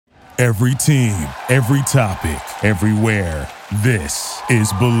Every team, every topic, everywhere. This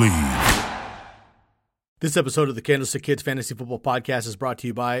is Believe. This episode of the Candlestick Kids Fantasy Football Podcast is brought to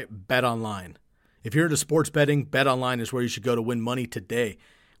you by BetOnline. If you're into sports betting, BetOnline is where you should go to win money today.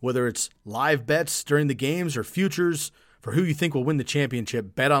 Whether it's live bets during the games or futures for who you think will win the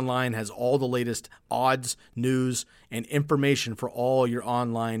championship, BetOnline has all the latest odds, news, and information for all your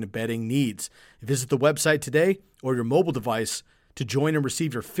online betting needs. Visit the website today or your mobile device to join and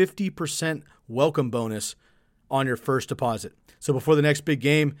receive your 50% welcome bonus on your first deposit. So before the next big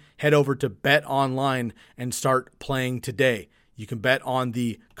game, head over to BetOnline and start playing today. You can bet on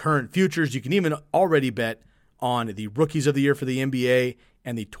the current futures. You can even already bet on the Rookies of the Year for the NBA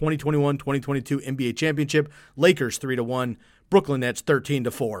and the 2021-2022 NBA Championship. Lakers 3-1, Brooklyn Nets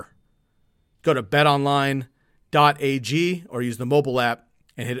 13-4. Go to betonline.ag or use the mobile app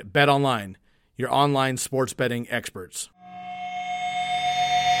and hit BetOnline, your online sports betting experts.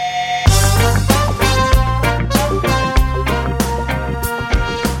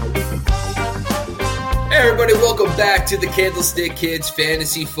 Hey everybody, welcome back to the Candlestick Kids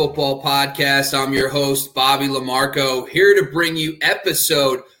Fantasy Football Podcast. I'm your host, Bobby Lamarco, here to bring you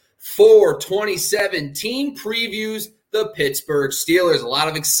episode 427, team previews the Pittsburgh Steelers. A lot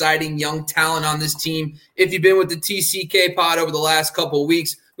of exciting young talent on this team. If you've been with the TCK pod over the last couple of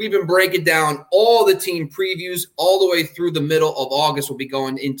weeks, we've been breaking down all the team previews all the way through the middle of August. We'll be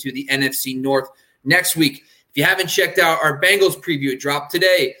going into the NFC North next week. If you haven't checked out our Bengals preview, it dropped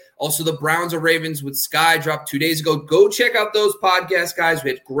today. Also, the Browns or Ravens with Sky dropped 2 days ago. Go check out those podcasts, guys. We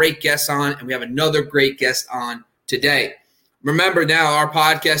had great guests on, and we have another great guest on today. Remember now, our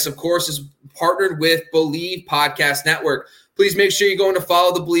podcast, of course, is partnered with Believe Podcast Network. Please make sure you're going to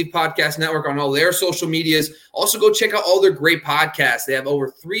follow the Believe Podcast Network on all their social medias. Also, go check out all their great podcasts. They have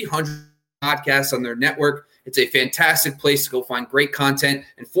over 300 podcasts on their network. It's a fantastic place to go find great content,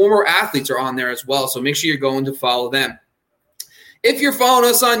 and former athletes are on there as well, so make sure you're going to follow them. If you're following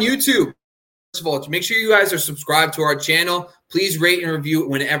us on YouTube, first of all, make sure you guys are subscribed to our channel. Please rate and review it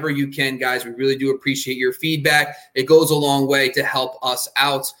whenever you can, guys. We really do appreciate your feedback. It goes a long way to help us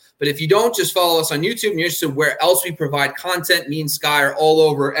out. But if you don't, just follow us on YouTube and you're interested in where else we provide content. Me and Sky are all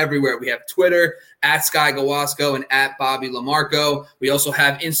over everywhere. We have Twitter, at Sky Gawasco and at Bobby Lamarco. We also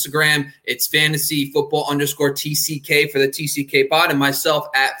have Instagram. It's fantasy football _TCK for the TCK pod, and myself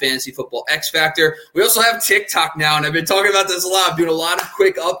at Fantasy Football X Factor. We also have TikTok now, and I've been talking about this a lot. I'm doing a lot of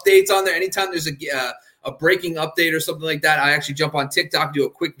quick updates on there. Anytime there's a breaking update or something like that, I actually jump on TikTok, do a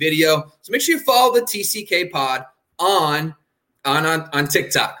quick video. So make sure you follow the TCK pod on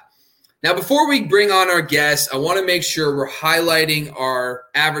TikTok. Now, before we bring on our guests, I want to make sure we're highlighting our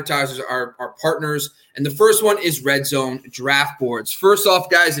advertisers, our partners. And the first one is Red Zone Draft Boards. First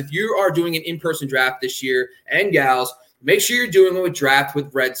off, guys, if you are doing an in-person draft this year, and gals, make sure you're doing it with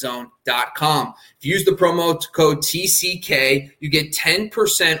draftwithredzone.com. If you use the promo code TCK, you get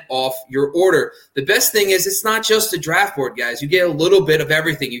 10% off your order. The best thing is it's not just a draft board, guys. You get a little bit of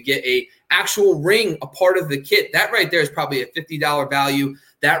everything. You get a actual ring, a part of the kit. That right there is probably a $50 value.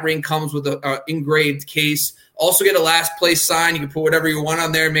 That ring comes with an engraved case. Also get a last place sign. You can put whatever you want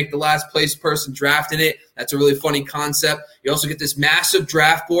on there and make the last place person drafting it. That's a really funny concept. You also get this massive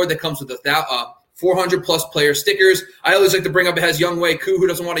draft board that comes with 400 plus player stickers. I always like to bring up, it has Young Wei Koo. Who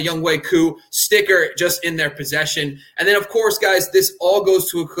doesn't want a Young Wei Koo sticker just in their possession? And then, of course, guys, this all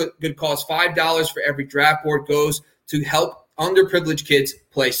goes to a good cause. $5 for every draft board goes to help underprivileged kids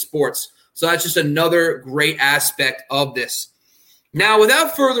play sports. So that's just another great aspect of this. Now,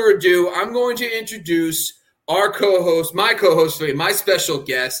 without further ado, I'm going to introduce our co-host, my special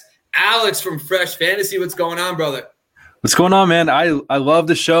guest, Alex from Fresh Fantasy. What's going on, brother? What's going on, man? I love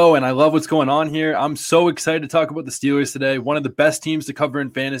the show, and I love what's going on here. I'm so excited to talk about the Steelers today. One of the best teams to cover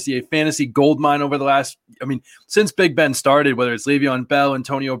in fantasy, a fantasy goldmine over the last, since Big Ben started, whether it's Le'Veon Bell,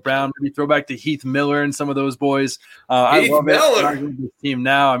 Antonio Brown, maybe throw back to Heath Miller and some of those boys. I love this team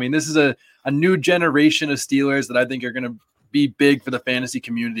now. This is a new generation of Steelers that I think are going to be big for the fantasy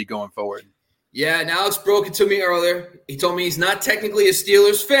community going forward. Yeah, and Alex broke it to me earlier. He told me he's not technically a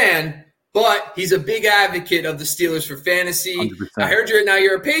Steelers fan, but he's a big advocate of the Steelers for fantasy. 100%. I heard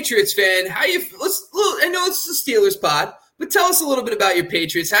you're a Patriots fan. I know it's the Steelers pod, but tell us a little bit about your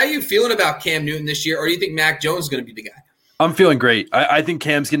Patriots. How are you feeling about Cam Newton this year, or do you think Mac Jones is going to be the guy? I'm feeling great. I think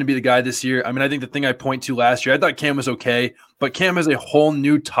Cam's going to be the guy this year. I think the thing I point to last year, I thought Cam was okay, but Cam has a whole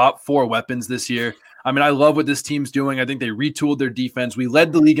new top 4 weapons this year. I mean, I love what this team's doing. I think they retooled their defense. We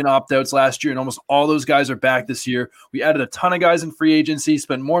led the league in opt-outs last year, and almost all those guys are back this year. We added a ton of guys in free agency,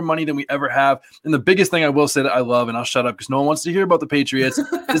 spent more money than we ever have. And the biggest thing I will say that I love, and I'll shut up because no one wants to hear about the Patriots,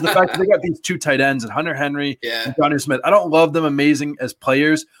 is the fact that they got these two tight ends, and Hunter Henry and Jonnu Smith. I don't love them amazing as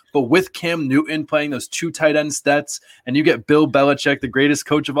players, but with Cam Newton playing those two tight end sets, and you get Bill Belichick, the greatest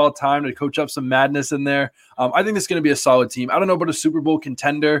coach of all time, to coach up some madness in there, I think this is going to be a solid team. I don't know about a Super Bowl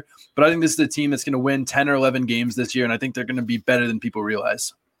contender, but I think this is a team that's going to win 10 or 11 games this year, and I think they're going to be better than people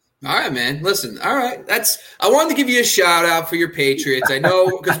realize. All right, man. Listen, all right. I wanted to give you a shout out for your Patriots. I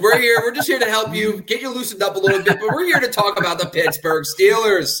know because we're here. We're just here to help you get you loosened up a little bit, but we're here to talk about the Pittsburgh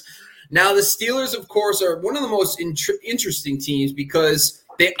Steelers. Now, the Steelers, of course, are one of the most interesting teams because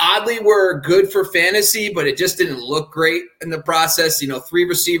they oddly were good for fantasy, but it just didn't look great in the process. 3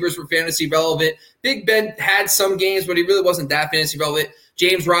 receivers were fantasy relevant. Big Ben had some games, but he really wasn't that fantasy relevant.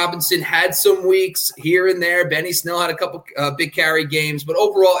 James Robinson had some weeks here and there. Benny Snell had a couple big carry games. But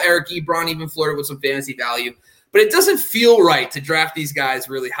overall, Eric Ebron even flirted with some fantasy value. But it doesn't feel right to draft these guys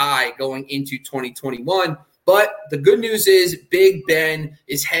really high going into 2021. But the good news is Big Ben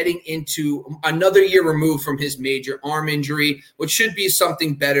is heading into another year removed from his major arm injury, which should be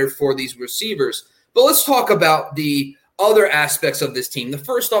something better for these receivers. But let's talk about the other aspects of this team. The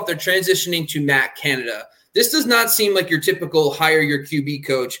first off, they're transitioning to Matt Canada. This does not seem like your typical hire your QB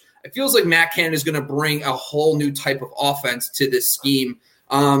coach. It feels like Matt Canada is going to bring a whole new type of offense to this scheme.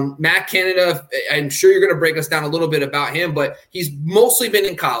 Matt Canada, I'm sure you're going to break us down a little bit about him, but he's mostly been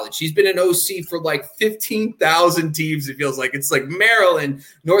in college. He's been an OC for like 15,000 teams, it feels like. It's like Maryland,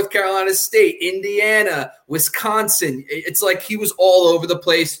 North Carolina State, Indiana, Wisconsin. It's like he was all over the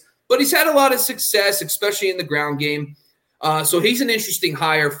place, but he's had a lot of success, especially in the ground game. So he's an interesting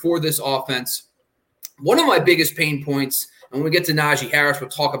hire for this offense. One of my biggest pain points, and when we get to Najee Harris, we'll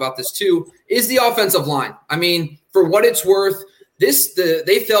talk about this too, is the offensive line. I mean, for what it's worth,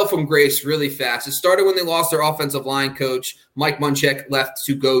 they fell from grace really fast. It started when they lost their offensive line coach. Mike Munchak left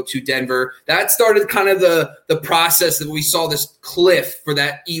to go to Denver. That started kind of the process that we saw this cliff for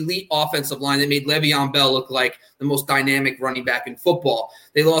that elite offensive line that made Le'Veon Bell look like the most dynamic running back in football.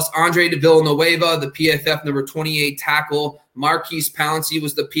 They lost Andre de Villanueva, the PFF number 28 tackle. Marquise Pouncey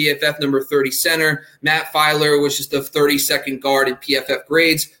was the PFF number 30 center. Matt Filer was just the 32nd guard in PFF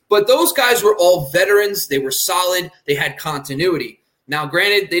grades. But those guys were all veterans. They were solid. They had continuity. Now,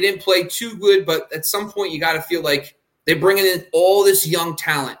 granted, they didn't play too good, but at some point you got to feel like they're bringing in all this young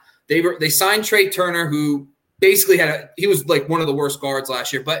talent. They signed Trey Turner, who basically he was like one of the worst guards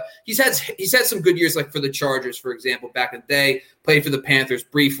last year, but he's had some good years, like for the Chargers, for example, back in the day, played for the Panthers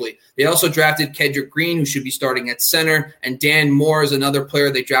briefly. They also drafted Kedrick Green, who should be starting at center, and Dan Moore is another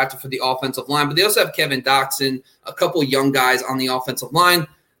player they drafted for the offensive line, but they also have Kevin Dotson, a couple young guys on the offensive line.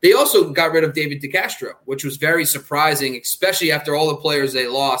 They also got rid of David DeCastro, which was very surprising, especially after all the players they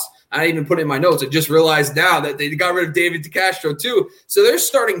lost. I didn't even put it in my notes. I just realized now that they got rid of David DeCastro too. So they're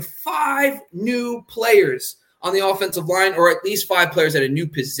starting 5 new players on the offensive line, or at least 5 players at a new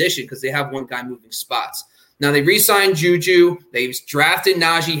position because they have one guy moving spots. Now they re-signed Juju. They've drafted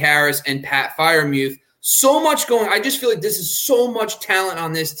Najee Harris and Pat Freiermuth. So much going. I just feel like this is so much talent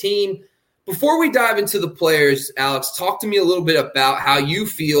on this team. Before we dive into the players, Alex, talk to me a little bit about how you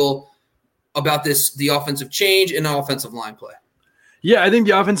feel about the offensive change and the offensive line play. Yeah, I think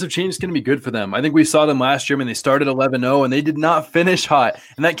the offensive change is going to be good for them. I think we saw them last year when they started 11-0, and they did not finish hot,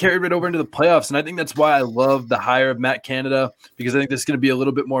 and that carried right over into the playoffs. And I think that's why I love the hire of Matt Canada, because I think this is going to be a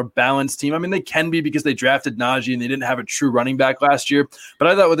little bit more balanced team. I mean, they can be because they drafted Najee and they didn't have a true running back last year. But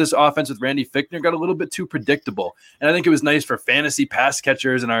I thought with this offense with Randy Fichtner got a little bit too predictable. And I think it was nice for fantasy pass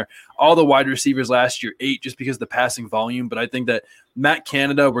catchers and all the wide receivers last year 8 just because of the passing volume. But I think that Matt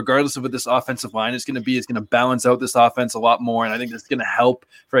Canada, regardless of what this offensive line is going to be, is going to balance out this offense a lot more. And I think that's going to help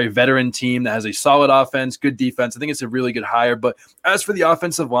for a veteran team that has a solid offense, good defense. I think it's a really good hire. But as for the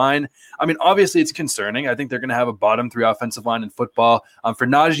offensive line, I mean, obviously it's concerning. I think they're going to have a bottom 3 offensive line in football. For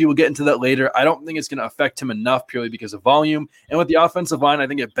Najee, we'll get into that later. I don't think it's going to affect him enough purely because of volume. And with the offensive line, I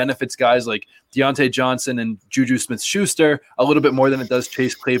think it benefits guys like Deontay Johnson and Juju Smith-Schuster a little bit more than it does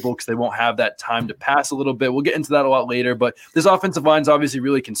Chase Claypool because they won't have that time to pass a little bit. We'll get into that a lot later. But this offensive line is obviously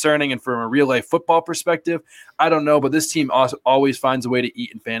really concerning. And from a real-life football perspective, I don't know. But this team also always finds a way to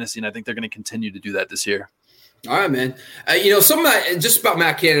eat in fantasy, and I think they're going to continue to do that this year. All right, man. Something just about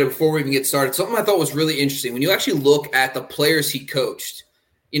Matt Canada before we even get started, something I thought was really interesting. When you actually look at the players he coached,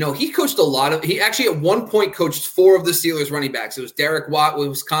 He coached he actually at one point coached 4 of the Steelers running backs. It was Derek Watt with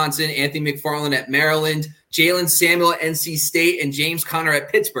Wisconsin, Anthony McFarland at Maryland, Jalen Samuel at NC State, and James Conner at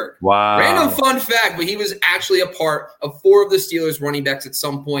Pittsburgh. Wow. Random fun fact, but he was actually a part of 4 of the Steelers running backs at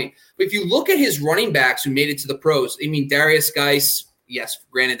some point. But if you look at his running backs who made it to the pros, Darius Geis, yes,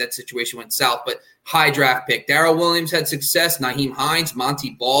 granted that situation went south, but high draft pick. Darrell Williams had success. Naheem Hines,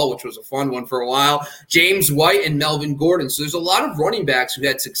 Monty Ball, which was a fun one for a while. James White and Melvin Gordon. So there's a lot of running backs who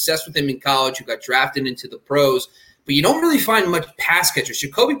had success with him in college who got drafted into the pros. But you don't really find much pass catchers.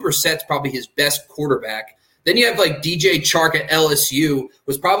 Jacoby Brissett's probably his best quarterback. Then you have like DJ Chark at LSU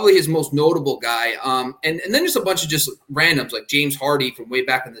was probably his most notable guy. And then there's a bunch of just randoms like James Hardy from way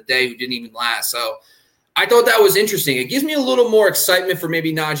back in the day who didn't even last. So I thought that was interesting. It gives me a little more excitement for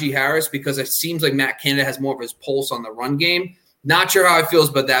maybe Najee Harris because it seems like Matt Canada has more of his pulse on the run game. Not sure how I feel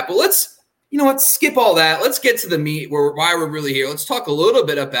about that, but let's skip all that. Let's get to the meat why we're really here. Let's talk a little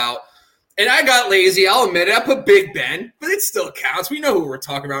bit about, and I got lazy, I'll admit it, I put Big Ben, but it still counts. We know who we're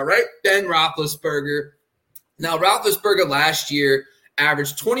talking about, right? Ben Roethlisberger. Now, Roethlisberger last year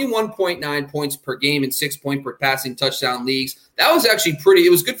averaged 21.9 points per game and 6 point per passing touchdown leagues. That was actually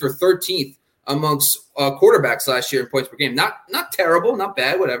it was good for 13th amongst quarterbacks last year in points per game. Not terrible, not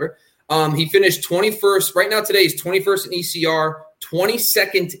bad, whatever. He finished 21st. Right now today, he's 21st in ECR,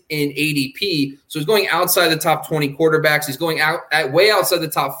 22nd in ADP. So he's going outside the top 20 quarterbacks. He's going way outside the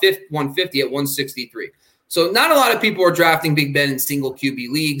top 150 at 163. So not a lot of people are drafting Big Ben in single QB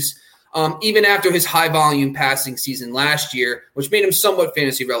leagues. Even after his high-volume passing season last year, which made him somewhat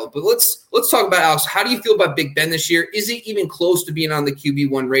fantasy relevant. But let's talk about, Alex, how do you feel about Big Ben this year? Is he even close to being on the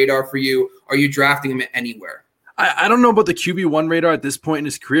QB1 radar for you? Are you drafting him anywhere? I don't know about the QB1 radar at this point in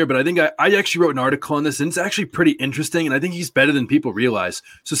his career, but I think I actually wrote an article on this, and it's actually pretty interesting, and I think he's better than people realize.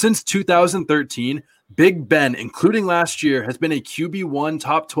 So since 2013, Big Ben, including last year, has been a QB1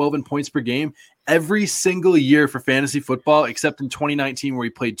 top 12 in points per game every single year for fantasy football, except in 2019 where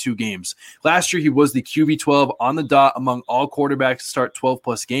he played 2 games. Last year, he was the QB12 on the dot among all quarterbacks to start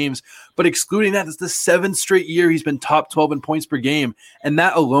 12-plus games. But excluding that, it's the 7th straight year he's been top 12 in points per game. And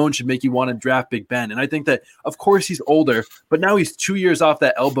that alone should make you want to draft Big Ben. And I think that, of course, he's older, but now he's 2 years off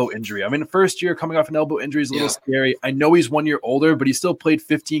that elbow injury. I mean, the first year coming off an elbow injury is a little scary. I know he's 1 year older, but he still played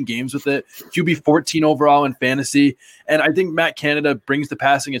 15 games with it. QB 14 overall in fantasy. And I think Matt Canada brings the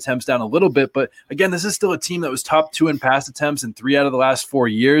passing attempts down a little bit. But again, this is still a team that was top 2 in pass attempts in 3 out of the last 4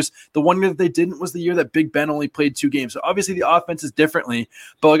 years. The one year that they didn't was the year that Big Ben only played 2 games. So obviously the offense is differently.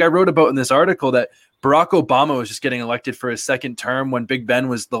 But like I wrote about in this article, that Barack Obama was just getting elected for his second term when Big Ben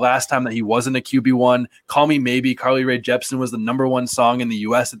was the last time that he wasn't a QB1. Call Me Maybe, Carly Rae Jepsen was the #1 song in the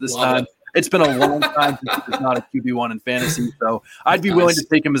U.S. at this time. It's been a long time since he was not a QB1 in fantasy. So I'd be willing to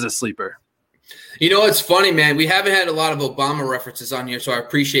take him as a sleeper. You know, it's funny, man. We haven't had a lot of Obama references on here, so I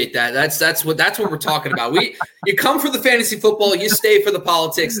appreciate that. That's what we're talking about. You come for the fantasy football, you stay for the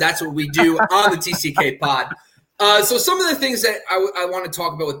politics. That's what we do on the TCK pod. So some of the things that I want to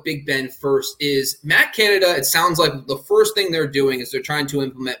talk about with Big Ben first is Matt Canada. It sounds like the first thing they're doing is they're trying to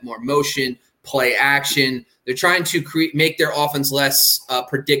implement more motion, play action. They're trying to make their offense less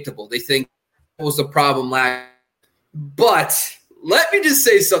predictable. They think that was the problem last. But let me just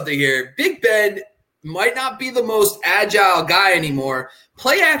say something here. Big Ben might not be the most agile guy anymore.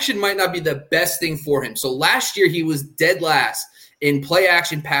 Play action might not be the best thing for him. So last year he was dead last in play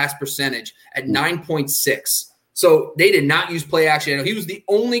action pass percentage at 9.6. So they did not use play action. He was the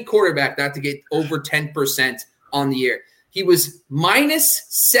only quarterback not to get over 10% on the year. He was minus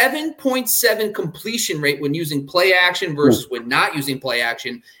 7.7 completion rate when using play action versus when not using play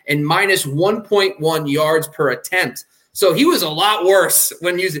action, and minus 1.1 yards per attempt. So he was a lot worse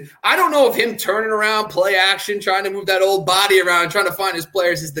when using. I don't know if him turning around, play action, trying to move that old body around, trying to find his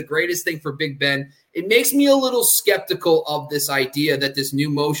players is the greatest thing for Big Ben. It makes me a little skeptical of this idea that this new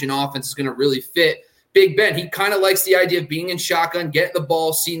motion offense is going to really fit Big Ben. He kind of likes the idea of being in shotgun, getting the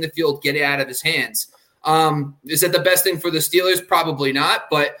ball, seeing the field, get it out of his hands. Is that the best thing for the Steelers? Probably not.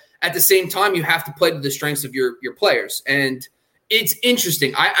 But at the same time, you have to play to the strengths of your players. And it's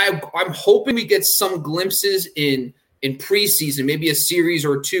interesting. I'm hoping we get some glimpses in preseason, maybe a series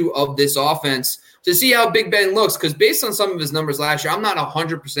or 2 of this offense to see how Big Ben looks. Because based on some of his numbers last year, I'm not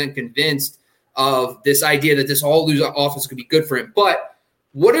 100% convinced of this idea that this all-lose offense could be good for him. But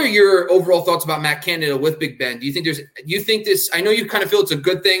what are your overall thoughts about Matt Canada with Big Ben? Do you think this? I know you kind of feel it's a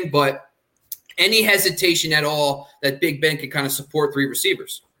good thing, but any hesitation at all that Big Ben can kind of support 3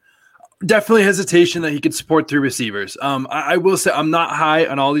 receivers? Definitely hesitation that he could support 3 receivers. I will say I'm not high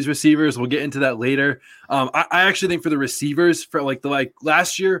on all these receivers. We'll get into that later. I actually think for the receivers, for like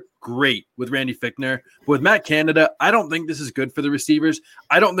last year, great with Randy Fichtner. But with Matt Canada, I don't think this is good for the receivers.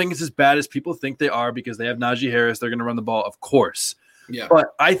 I don't think it's as bad as people think they are because they have Najee Harris. They're going to run the ball, of course. Yeah.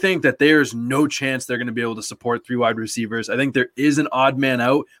 But I think that there's no chance they're going to be able to support 3 wide receivers. I think there is an odd man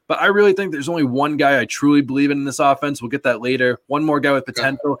out, but I really think there's only one guy I truly believe in this offense. We'll get that later. One more guy with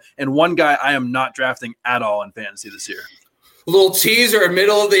potential, and one guy I am not drafting at all in fantasy this year. A little teaser,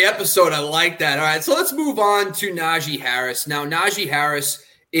 middle of the episode. I like that. All right, so let's move on to Najee Harris. Now, Najee Harris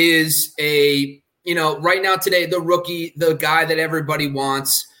is right now today, the rookie, the guy that everybody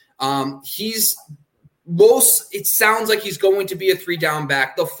wants. It sounds like he's going to be a 3-down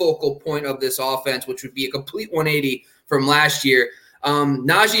back, the focal point of this offense, which would be a complete 180 from last year.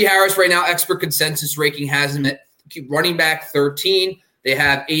 Najee Harris right now, expert consensus ranking has him at running back 13. They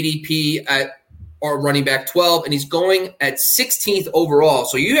have ADP at running back 12, and he's going at 16th overall.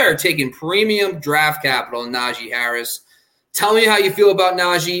 So you are taking premium draft capital in Najee Harris. Tell me how you feel about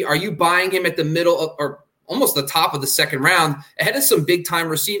Najee. Are you buying him at the middle of, or almost the top of the second round ahead of some big-time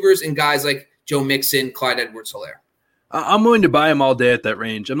receivers and guys like Joe Mixon, Clyde Edwards-Helaire? I'm willing to buy him all day at that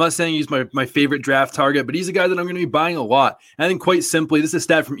range. I'm not saying he's my favorite draft target, but he's a guy that I'm going to be buying a lot. And I think quite simply, this is a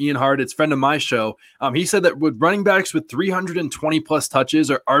stat from Ian Hart, it's a friend of my show. He said that with running backs with 320-plus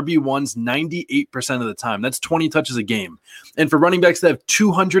touches are RB1s 98% of the time. That's 20 touches a game. And for running backs that have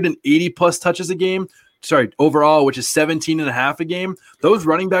 280-plus touches a game, overall, which is 17 and a half a game, those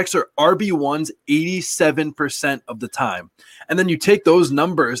running backs are RB1s 87% of the time. And then you take those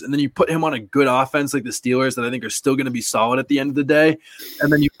numbers and then you put him on a good offense like the Steelers that I think are still going to be solid at the end of the day.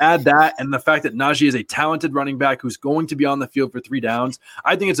 And then you add that and the fact that Najee is a talented running back who's going to be on the field for 3 downs.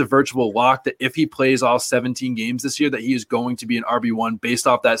 I think it's a virtual lock that if he plays all 17 games this year, that he is going to be an RB1 based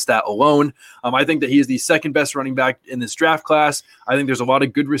off that stat alone. I think that he is the second best running back in this draft class. I think there's a lot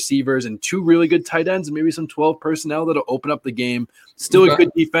of good receivers and 2 really good tight ends and maybe some 12 personnel that'll open up the game. Still a good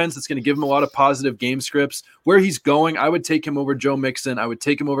defense that's going to give him a lot of positive game scripts. Where he's going, I would take him over Joe Mixon. I would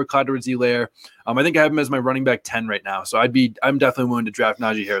take him over Clyde Edwards-Helaire. I think I have him as my running back 10 right now. So I'm definitely willing to draft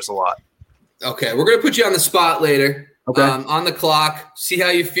Najee Harris a lot. Okay, we're going to put you on the spot later. Okay. On the clock. See how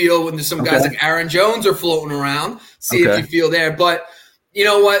you feel when there's some guys like Aaron Jones are floating around. See if you feel there. But you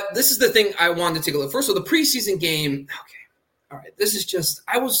know what? This is the thing I wanted to take a look. First of all, the preseason game. Okay. All right. This is just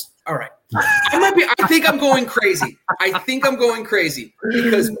all right. I think I'm going crazy.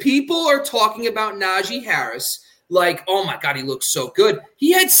 Because people are talking about Najee Harris like, oh my God, he looks so good.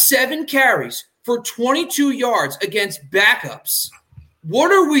 He had 7 carries for 22 yards against backups.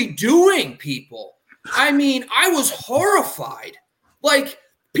 What are we doing, people? I mean, I was horrified. Like,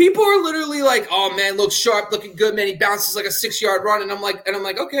 people are literally like, oh man, looks sharp, looking good, man. He bounces like a 6-yard run. And I'm like,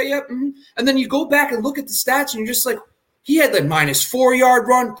 okay, yeah. Mm-hmm. And then you go back and look at the stats and you're just like, he had the minus 4-yard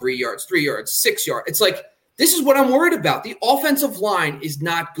run, 3 yards, 6 yards. It's like, this is what I'm worried about. The offensive line is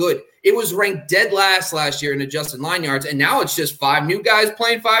not good. It was ranked dead last year in adjusted line yards, and now it's just 5 new guys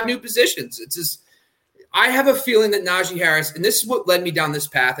playing 5 new positions. It's just, I have a feeling that Najee Harris, and this is what led me down this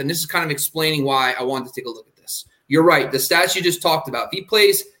path, and this is kind of explaining why I wanted to take a look at this. You're right. The stats you just talked about, if he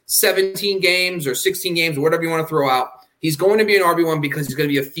plays 17 games or 16 games or whatever you want to throw out, he's going to be an RB1 because he's going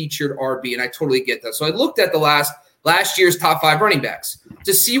to be a featured RB, and I totally get that. So I looked at the last year's top 5 running backs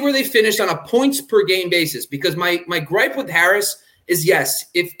to see where they finished on a points per game basis. Because my gripe with Harris is, yes,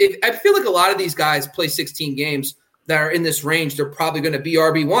 if I feel like a lot of these guys play 16 games that are in this range, they're probably going to be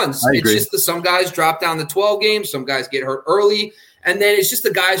RB1s. It's just that some guys drop down to 12 games, some guys get hurt early, and then it's just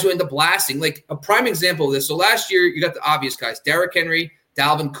the guys who end up blasting. Like a prime example of this. So last year, you got the obvious guys, Derrick Henry,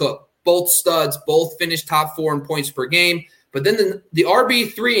 Dalvin Cook, both studs, both finished top 4 in points per game. But then the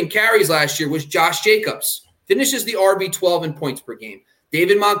RB3 in carries last year was Josh Jacobs. Finishes the RB12 in points per game.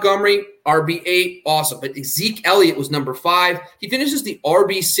 David Montgomery, RB8, awesome. But Zeke Elliott was number 5. He finishes the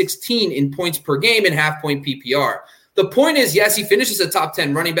RB16 in points per game in half-point PPR. The point is, yes, he finishes a top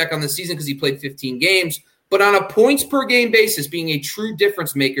 10 running back on the season because he played 15 games. But on a points per game basis, being a true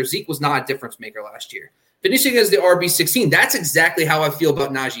difference maker, Zeke was not a difference maker last year. Finishing as the RB16, that's exactly how I feel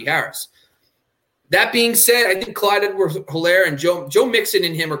about Najee Harris. That being said, I think Clyde Edwards-Helaire and Joe Mixon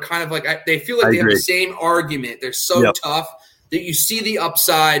and him are kind of like, they feel like they have the same argument. They're so tough that you see the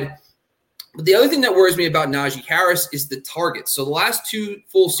upside. But the other thing that worries me about Najee Harris is the targets. So the last 2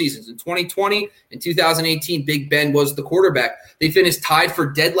 full seasons, in 2020 and 2018, Big Ben was the quarterback. They finished tied for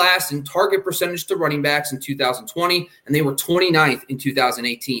dead last in target percentage to running backs in 2020, and they were 29th in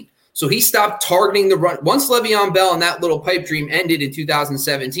 2018. So he stopped targeting the run. Once Le'Veon Bell and that little pipe dream ended in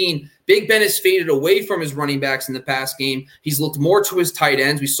 2017, Big Ben has faded away from his running backs in the past game. He's looked more to his tight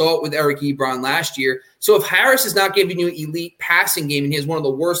ends. We saw it with Eric Ebron last year. So if Harris is not giving you an elite passing game and he has one of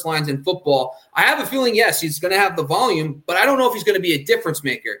the worst lines in football, I have a feeling, yes, he's going to have the volume, but I don't know if he's going to be a difference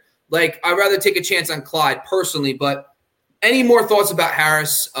maker. Like, I'd rather take a chance on Clyde personally, but any more thoughts about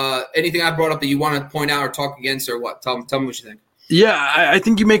Harris? Anything I brought up that you want to point out or talk against or what? Tell me what you think. Yeah, I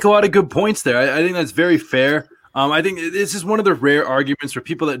think you make a lot of good points there. I think that's very fair. I think this is one of the rare arguments where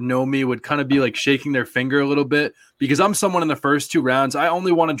people that know me would kind of be like shaking their finger a little bit because I'm someone in the first 2 rounds. I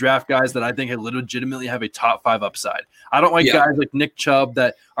only want to draft guys that I think legitimately have a top 5 upside. I don't like guys like Nick Chubb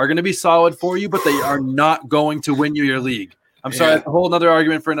that are going to be solid for you, but they are not going to win you your league. I'm sorry, that's a whole other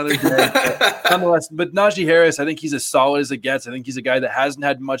argument for another day. But nonetheless, but Najee Harris, I think he's as solid as it gets. I think he's a guy that hasn't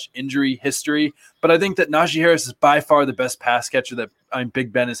had much injury history. But I think that Najee Harris is by far the best pass catcher that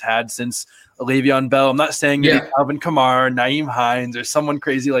Big Ben has had since Le'Veon Bell. I'm not saying Alvin Kamara, Naeem Hines, or someone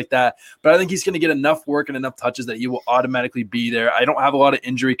crazy like that. But I think he's going to get enough work and enough touches that he will automatically be there. I don't have a lot of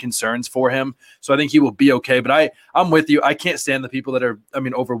injury concerns for him. So I think he will be okay. But I'm with you. I can't stand the people that are,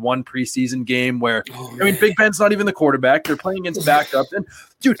 over one preseason game where, Big Ben's not even the quarterback. They're playing against backups. And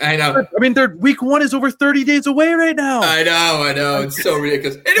dude, I know. Their week 1 is over 30 days away right now. I know. It's so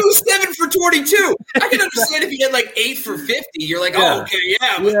ridiculous. And it was 7 for 22. I can understand if you get like 8 for 50. You're like, okay,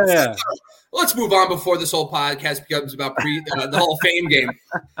 yeah. Let's move on before this whole podcast becomes about the Hall of Fame game.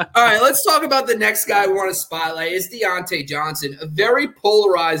 All right, let's talk about the next guy we want to spotlight. Is Diontae Johnson, a very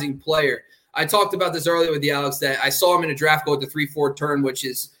polarizing player. I talked about this earlier with Alex that I saw him in a draft go at the 3-4 turn, which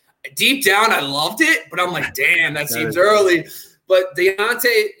is deep down, I loved it, but I'm like, damn, that seems early. But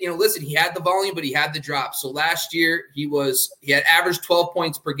Diontae, listen, he had the volume, but he had the drop. So last year he had averaged 12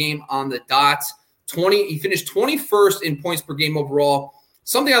 points per game on the dot. He finished 21st in points per game overall.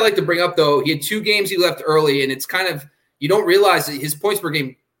 Something I like to bring up, though, he had 2 games he left early, and it's kind of – you don't realize that his points per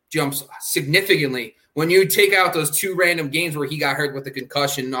game jumps significantly when you take out those 2 random games where he got hurt with a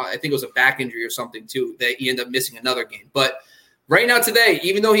concussion. I think it was a back injury or something, too, that he ended up missing another game. But right now today,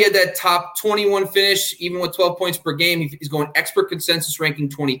 even though he had that top 21 finish, even with 12 points per game, he's going expert consensus ranking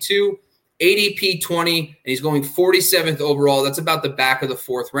 22, ADP 20, and he's going 47th overall. That's about the back of the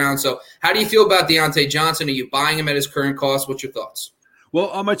 4th round. So how do you feel about Diontae Johnson? Are you buying him at his current cost? What's your thoughts? Well,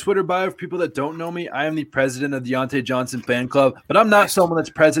 on my Twitter bio, for people that don't know me, I am the president of the Diontae Johnson fan club, but I'm not someone that's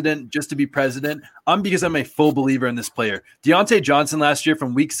president just to be president. Because I'm a full believer in this player. Diontae Johnson last year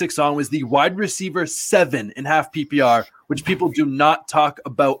from week 6 on was the wide receiver 7 in half PPR, which people do not talk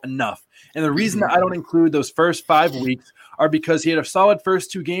about enough. And the reason that I don't include those first 5 weeks are because he had a solid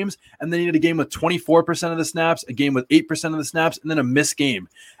first 2 games, and then he had a game with 24% of the snaps, a game with 8% of the snaps, and then a missed game.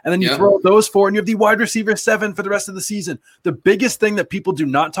 And then you throw those 4, and you have the wide receiver 7 for the rest of the season. The biggest thing that people do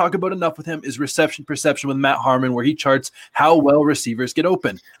not talk about enough with him is reception perception with Matt Harmon, where he charts how well receivers get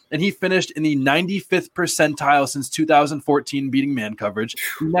open. And he finished in the 95th percentile since 2014 beating man coverage,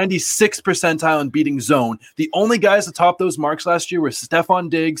 96th percentile in beating zone. The only guys to top those marks last year were Stephon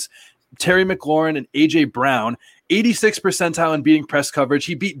Diggs, Terry McLaurin, and A.J. Brown. 86th percentile in beating press coverage.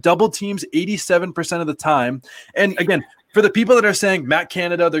 He beat double teams 87% of the time. And again, for the people that are saying Matt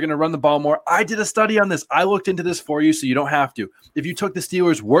Canada, they're going to run the ball more, I did a study on this. I looked into this for you so you don't have to. If you took the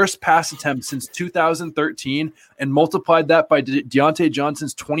Steelers' worst pass attempt since 2013 and multiplied that by Diontae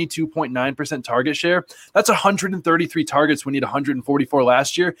Johnson's 22.9% target share, that's 133 targets when he had 144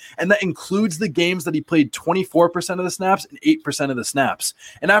 last year. And that includes the games that he played 24% of the snaps and 8% of the snaps.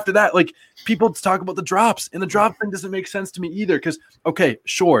 And after that, people talk about the drops, and the drop thing doesn't make sense to me either because, okay,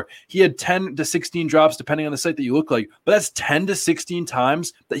 sure, he had 10 to 16 drops depending on the site that you look like, but that's 10 to 16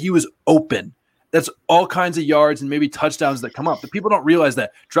 times that he was open. That's all kinds of yards and maybe touchdowns that come up. But people don't realize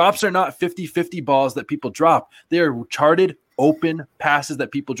that drops are not 50-50 balls that people drop. They are charted open passes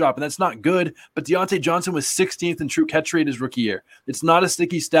that people drop, and that's not good. But Diontae Johnson was 16th in true catch rate his rookie year. It's not a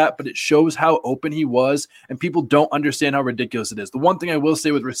sticky stat, but it shows how open he was, and people don't understand how ridiculous it is. The one thing I will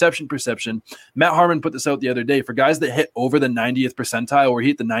say with reception perception, Matt Harmon put this out the other day, for guys that hit over the 90th percentile or he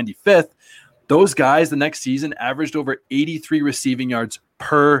hit the 95th, those guys the next season averaged over 83 receiving yards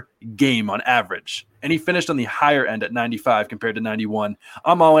per game on average. And he finished on the higher end at 95 compared to 91.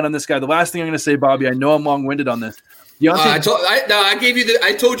 I'm all in on this guy. The last thing I'm going to say, Bobby, I know I'm long-winded on this. I told you at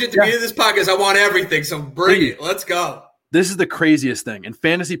the beginning of this podcast, I want everything. So bring it. Let's go. This is the craziest thing. And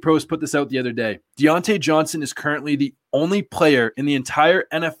Fantasy Pros put this out the other day. Diontae Johnson is currently the only player in the entire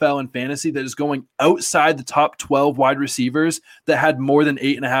NFL in fantasy that is going outside the top 12 wide receivers that had more than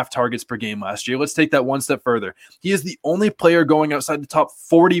 8.5 targets per game last year. Let's take that one step further. He is the only player going outside the top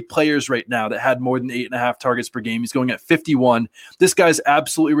 40 players right now that had more than 8.5 targets per game. He's going at 51. This guy's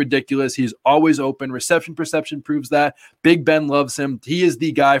absolutely ridiculous. He's always open. Reception perception proves that. Big Ben loves him. He is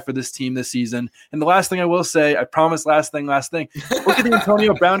the guy for this team this season. And the last thing I will say, I promise last thing. Look at the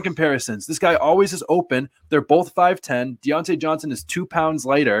Antonio Brown comparisons. This guy always is open. They're both 5'10". Deontay Johnson is 2 pounds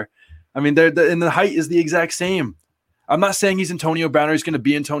lighter. I mean, and the height is the exact same. I'm not saying he's Antonio Brown or he's going to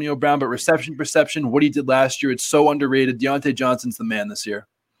be Antonio Brown, but reception perception, what he did last year, it's so underrated. Deontay Johnson's the man this year.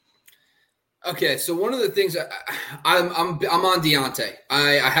 Okay, so one of the things I'm on Deontay.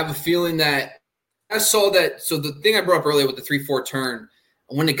 I have a feeling that I saw that. So the thing I brought up earlier with the 3-4 turn,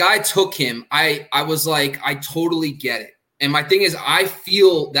 when the guy took him, I was like, I totally get it. And my thing is, I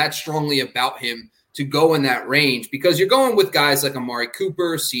feel that strongly about him to go in that range because you're going with guys like Amari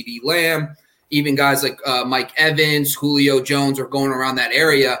Cooper, CeeDee Lamb, even guys like Mike Evans, Julio Jones are going around that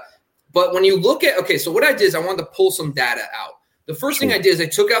area. But when you look at, okay, so what I did is I wanted to pull some data out. The first thing I did is I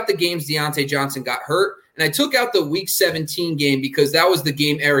took out the games Deontay Johnson got hurt, and I took out the Week 17 game because that was the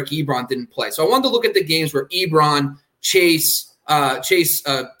game Eric Ebron didn't play. So I wanted to look at the games where Ebron, Chase,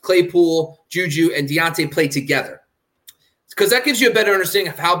 Claypool, Juju, and Deontay played together. Because that gives you a better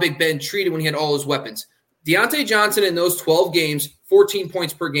understanding of how Big Ben treated when he had all his weapons. Deontay Johnson in those 12 games, 14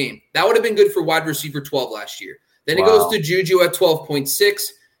 points per game. That would have been good for wide receiver 12 last year. Then it goes to Juju at 12.6.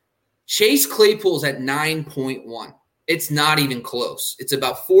 Chase Claypool's at 9.1. It's not even close. It's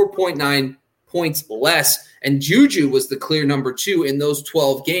about 4.9 points less. And Juju was the clear number 2 in those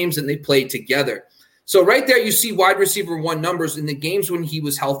 12 games, and they played together. So right there you see wide receiver 1 numbers in the games when he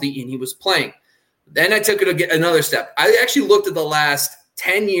was healthy and he was playing. Then I took it another step. I actually looked at the last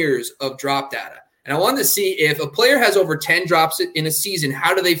 10 years of drop data, and I wanted to see if a player has over 10 drops in a season,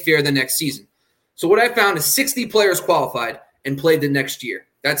 how do they fare the next season? So what I found is 60 players qualified and played the next year.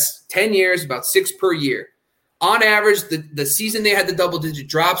 That's 10 years, about 6 per year. On average, the season they had the double-digit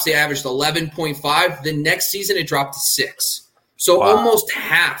drops, they averaged 11.5. The next season, it dropped to 6. So almost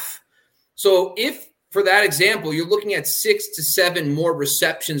half. So if, for that example, you're looking at 6 to 7 more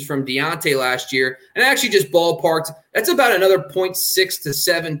receptions from Deontay last year, and I actually just ballparked, that's about another 0.6 to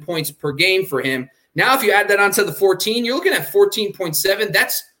 7 points per game for him. Now, if you add that onto the 14, you're looking at 14.7.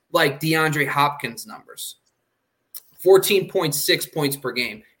 That's like DeAndre Hopkins numbers. 14.6 points per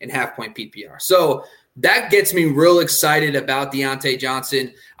game in half-point PPR. So that gets me real excited about Deontay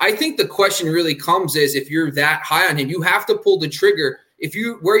Johnson. I think the question really comes is if you're that high on him, you have to pull the trigger.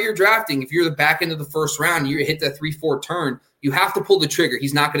 Where you're drafting, if you're the back end of the first round, you hit that 3-4 turn, you have to pull the trigger.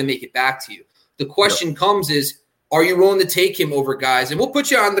 He's not going to make it back to you. The question comes is, are you willing to take him over guys? And we'll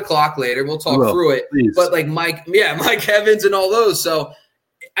put you on the clock later. We'll talk through it. Please. But like Mike Evans and all those. So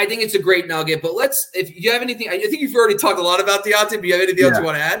I think it's a great nugget. But if you have anything, I think you've already talked a lot about Deontay, but you have anything else you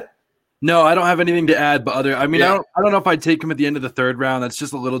want to add? No, I don't have anything to add, but I don't know if I'd take him at the end of the 3rd round. That's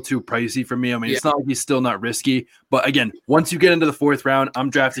just a little too pricey for me. I mean, it's not like he's still not risky, but again, once you get into the 4th round,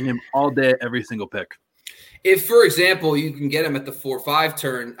 I'm drafting him all day, every single pick. If, for example, you can get him at the 4-5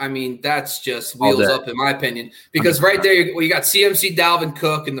 turn, I mean, that's just wheels up in my opinion, because right there, you got CMC Dalvin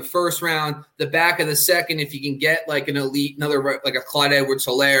Cook in the 1st round, the back of the 2nd, if you can get like an elite, another like a Clyde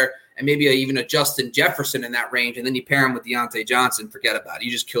Edwards-Helaire, and maybe even a Justin Jefferson in that range, and then you pair him with Deontay Johnson, forget about it.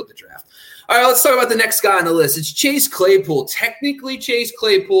 You just killed the draft. All right, let's talk about the next guy on the list. It's Chase Claypool. Technically, Chase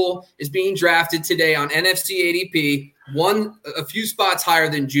Claypool is being drafted today on NFC ADP, a few spots higher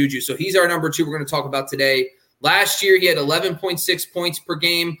than Juju. So he's our number 2 we're going to talk about today. Last year, he had 11.6 points per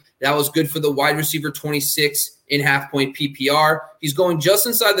game. That was good for the wide receiver 26 in half-point PPR. He's going just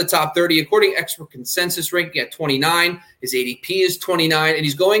inside the top 30. According to expert consensus ranking at 29. His ADP is 29, and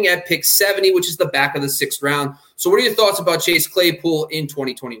he's going at pick 70, which is the back of the 6th round. So what are your thoughts about Chase Claypool in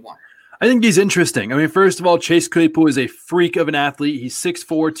 2021? I think he's interesting. I mean, first of all, Chase Claypool is a freak of an athlete. He's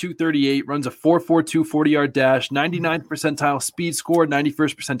 6'4", 238, runs a 4.42 40-yard dash, 99th percentile speed score,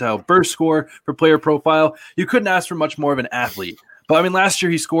 91st percentile burst score for player profile. You couldn't ask for much more of an athlete. But, I mean, last year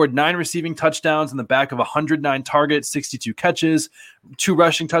he scored 9 receiving touchdowns in the back of 109 targets, 62 catches, 2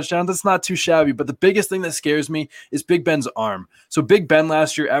 rushing touchdowns. That's not too shabby. But the biggest thing that scares me is Big Ben's arm. So Big Ben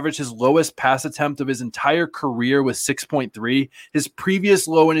last year averaged his lowest pass attempt of his entire career was 6.3. His previous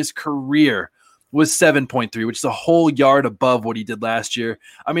low in his career was 7.3, which is a whole yard above what he did last year.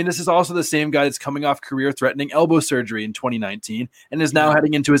 I mean, this is also the same guy that's coming off career-threatening elbow surgery in 2019 and is now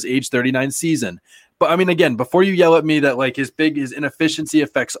heading into his age 39 season. But I mean, again, before you yell at me that like his inefficiency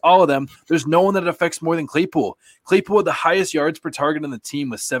affects all of them, there's no one that it affects more than Claypool. Claypool had the highest yards per target on the team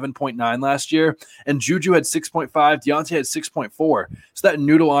with 7.9 last year, and Juju had 6.5. Deontay had 6.4. So that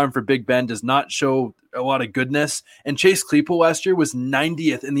noodle arm for Big Ben does not show a lot of goodness. And Chase Claypool last year was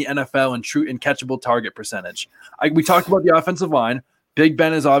 90th in the NFL in true and catchable target percentage. We talked about the offensive line. Big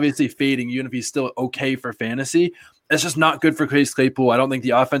Ben is obviously fading, even if he's still okay for fantasy. It's just not good for Chase Claypool. I don't think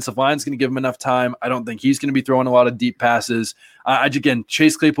the offensive line is going to give him enough time. I don't think he's going to be throwing a lot of deep passes. Again,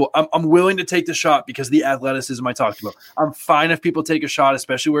 Chase Claypool, I'm willing to take the shot because of the athleticism I talked about. I'm fine if people take a shot,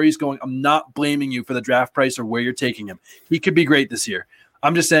 especially where he's going. I'm not blaming you for the draft price or where you're taking him. He could be great this year.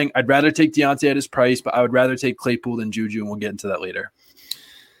 I'm just saying I'd rather take Deontay at his price, but I would rather take Claypool than Juju, and we'll get into that later.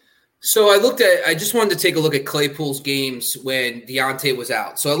 So I just wanted to take a look at Claypool's games when Deontay was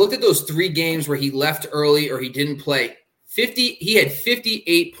out. So I looked at those 3 games where he left early or he didn't play. He had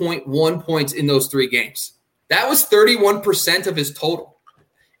 58.1 points in those 3 games. That was 31% of his total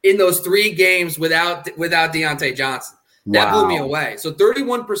in those 3 games without Deontay Johnson. That blew me away. So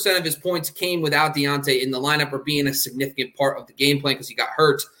 31% of his points came without Deontay in the lineup or being a significant part of the game plan because he got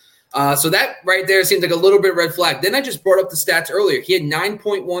hurt. So that right there seems like a little bit red flag. Then I just brought up the stats earlier. He had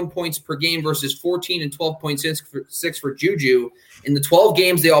 9.1 points per game versus 14 and 12.6 for Juju in the 12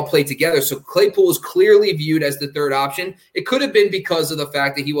 games they all played together. So Claypool was clearly viewed as the third option. It could have been because of the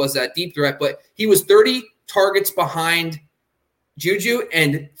fact that he was that deep threat, but he was 30 targets behind Juju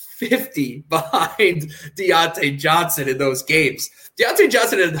and 50 behind Deontay Johnson in those games. Deontay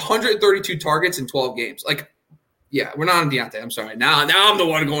Johnson had 132 targets in 12 games. Yeah, we're not on Deontay. I'm sorry. Now I'm the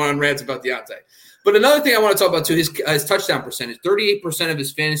one going on rants about Deontay. But another thing I want to talk about, too, his touchdown percentage. 38% of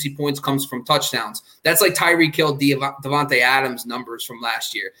his fantasy points comes from touchdowns. That's like Tyreek Hill, Devontae Adams numbers from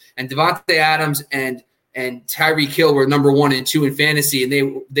last year. And Devontae Adams and Tyreek Hill were number 1 and 2 in fantasy,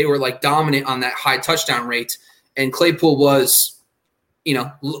 and they were like dominant on that high touchdown rate. And Claypool was,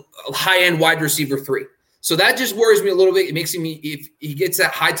 high-end wide receiver 3. So that just worries me a little bit. It makes me, if he gets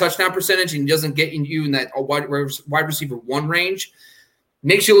that high touchdown percentage and he doesn't get you in that wide receiver 1 range,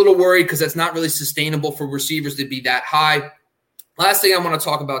 makes you a little worried because that's not really sustainable for receivers to be that high. Last thing I want to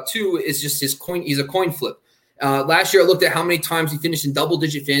talk about too is just his coin. He's a coin flip. Last year I looked at how many times he finished in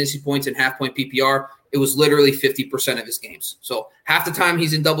double-digit fantasy points and half-point PPR. It was literally 50% of his games. So half the time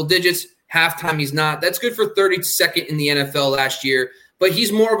he's in double digits, half time he's not. That's good for 32nd in the NFL last year. But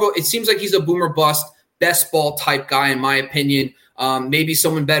he's more of it seems like he's a boomer bust, best ball type guy, in my opinion. Maybe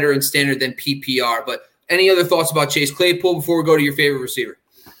someone better in standard than PPR. But any other thoughts about Chase Claypool before we go to your favorite receiver?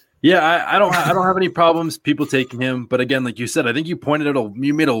 Yeah, I don't have any problems people taking him. But again, like you said, I think you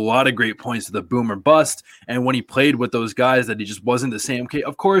you made a lot of great points to the boomer bust. And when he played with those guys, that he just wasn't the same. Okay,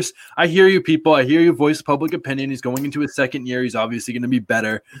 of course, I hear you people. I hear you voice public opinion. He's going into his 2nd year. He's obviously going to be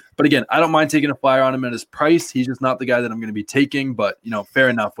better. But again, I don't mind taking a flyer on him at his price. He's just not the guy that I'm going to be taking. But, fair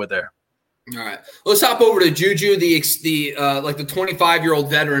enough with there. All right, let's hop over to Juju, the 25-year-old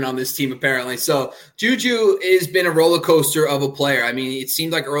veteran on this team, apparently. So Juju has been a roller coaster of a player. I mean, it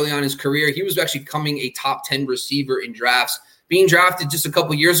seemed like early on in his career, he was actually becoming a top 10 receiver in drafts, being drafted just a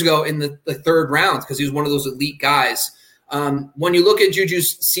couple years ago in the 3rd round because he was one of those elite guys. When you look at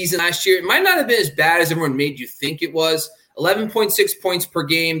Juju's season last year, it might not have been as bad as everyone made you think it was. 11.6 points per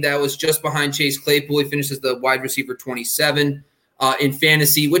game. That was just behind Chase Claypool. He finishes the wide receiver 27. In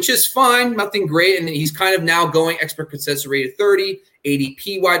fantasy, which is fine, nothing great. And he's kind of now going expert consensus rated 30,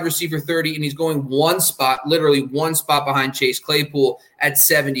 ADP wide receiver 30, and he's going literally one spot behind Chase Claypool at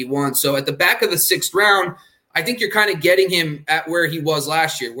 71. So at the back of the 6th round, I think you're kind of getting him at where he was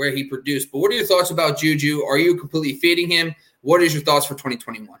last year, where he produced. But what are your thoughts about Juju? Are you completely fading him? What is your thoughts for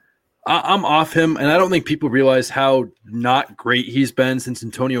 2021? I'm off him, and I don't think people realize how not great he's been since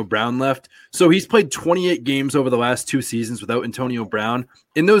Antonio Brown left. So he's played 28 games over the last 2 seasons without Antonio Brown.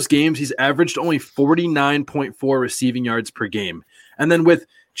 In those games, he's averaged only 49.4 receiving yards per game. And then with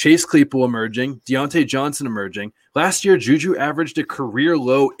Chase Claypool emerging, Deontay Johnson emerging, last year Juju averaged a career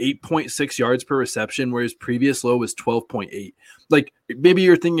low 8.6 yards per reception, where his previous low was 12.8. Like, maybe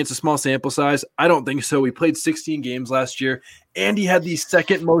you're thinking it's a small sample size. I don't think so. He played 16 games last year, and he had the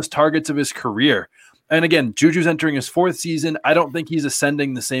 2nd most targets of his career. And again, Juju's entering his 4th season. I don't think he's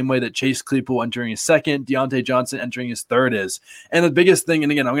ascending the same way that Chase Claypool entering his 2nd, Deontay Johnson entering his 3rd is. And the biggest thing,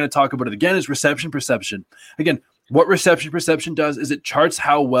 and again, I'm going to talk about it again, is reception perception. Again, what reception perception does is it charts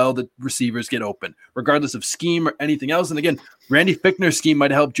how well the receivers get open, regardless of scheme or anything else. And again, Randy Fichtner's scheme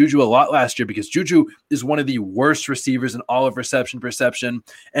might have helped Juju a lot last year because Juju is one of the worst receivers in all of reception perception.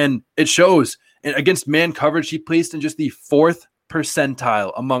 And it shows. And against man coverage, he placed in just the 4th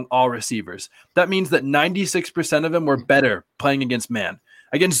percentile among all receivers. That means that 96% of them were better playing against man.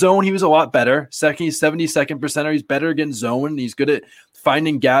 Against zone, he was a lot better. He's 72nd percenter. He's better against zone. He's good at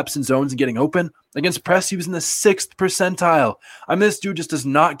finding gaps in zones and getting open. Against press, he was in the 6th percentile. I mean, this dude just does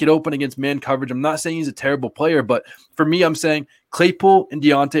not get open against man coverage. I'm not saying he's a terrible player, but for me, I'm saying Claypool and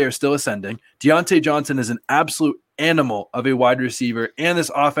Deontay are still ascending. Deontay Johnson is an absolute animal of a wide receiver, and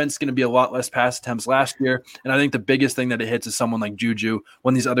this offense is going to be a lot less pass attempts last year. And I think the biggest thing that it hits is someone like Juju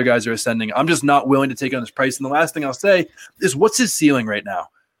when these other guys are ascending. I'm just not willing to take on his price. And the last thing I'll say is, what's his ceiling right now?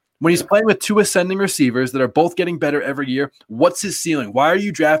 When he's playing with 2 ascending receivers that are both getting better every year, what's his ceiling? Why are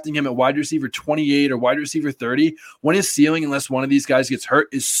you drafting him at wide receiver 28 or wide receiver 30 when his ceiling, unless one of these guys gets hurt,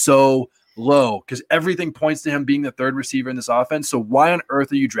 is so low? Because everything points to him being the 3rd receiver in this offense. So why on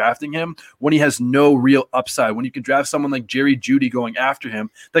earth are you drafting him when he has no real upside? When you can draft someone like Jerry Jeudy going after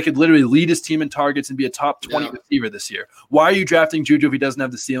him that could literally lead his team in targets and be a top 20 receiver this year. Why are you drafting Juju if he doesn't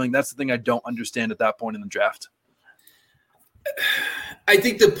have the ceiling? That's the thing I don't understand at that point in the draft. I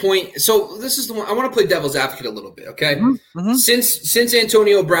think the point – so this is the one – I want to play devil's advocate a little bit, okay? Mm-hmm. Since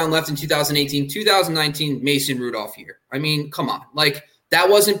Antonio Brown left in 2018, 2019, Mason Rudolph year. I mean, come on. Like, that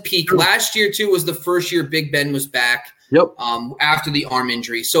wasn't peak. Last year, too, was the first year Big Ben was back after the arm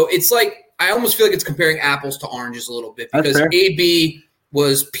injury. So it's like – I almost feel like it's comparing apples to oranges a little bit because AB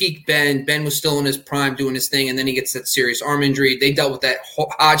was peak Ben. Ben was still in his prime doing his thing, and then he gets that serious arm injury. They dealt with that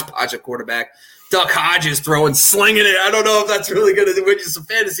hodgepodge at quarterback. Duck Hodges slinging it. I don't know if that's really going to win you some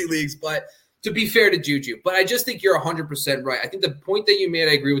fantasy leagues, but to be fair to Juju. But I just think you're 100% right. I think the point that you made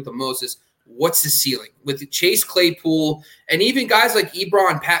I agree with the most is what's his ceiling? With Chase Claypool and even guys like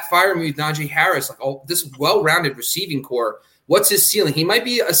Ebron, Pat Freiermuth, Najee Harris, like this well-rounded receiving core, what's his ceiling? He might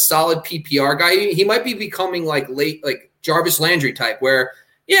be a solid PPR guy. He might be becoming like Jarvis Landry type where –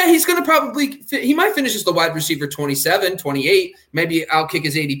 yeah, he's going to he might finish as the wide receiver 27, 28, maybe outkick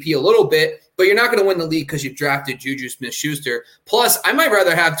his ADP a little bit, but you're not going to win the league because you've drafted Juju Smith-Schuster. Plus, I might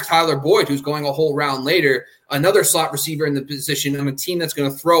rather have Tyler Boyd, who's going a whole round later, another slot receiver in the position on a team that's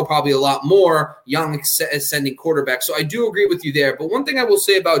going to throw probably a lot more young ascending quarterbacks. So I do agree with you there. But one thing I will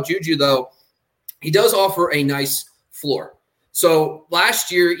say about Juju, though, he does offer a nice floor. So last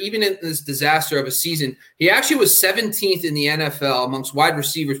year, even in this disaster of a season, he actually was 17th in the NFL amongst wide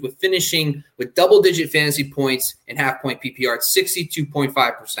receivers with finishing with double-digit fantasy points and half-point PPR at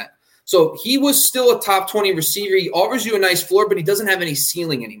 62.5%. So he was still a top 20 receiver. He offers you a nice floor, but he doesn't have any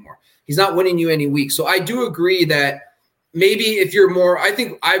ceiling anymore. He's not winning you any weeks. So I do agree that maybe if you're more – I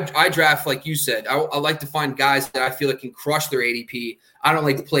think I draft, like you said. I like to find guys that I feel like can crush their ADP. I don't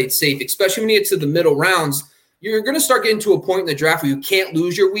like to play it safe, especially when you get to the middle rounds. You're going to start getting to a point in the draft where you can't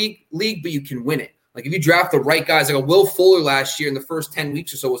lose your league, but you can win it. Like if you draft the right guys, like a Will Fuller last year in the first 10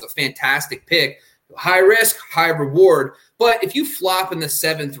 weeks or so was a fantastic pick. High risk, high reward. But if you flop in the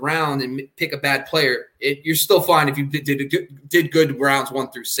 7th round and pick a bad player, you're still fine if you did good rounds 1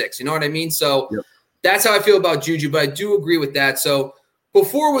 through 6. You know what I mean? So That's how I feel about Juju, but I do agree with that. So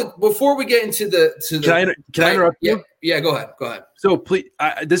before we get into the can I interrupt you? Yeah, go ahead. So please,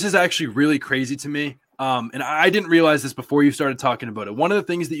 this is actually really crazy to me. And I didn't realize this before you started talking about it. One of the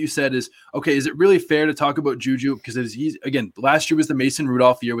things that you said is, okay, is it really fair to talk about Juju? Because last year was the Mason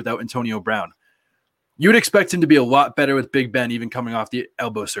Rudolph year without Antonio Brown. You would expect him to be a lot better with Big Ben, even coming off the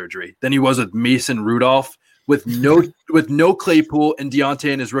elbow surgery, than he was with Mason Rudolph with no Claypool and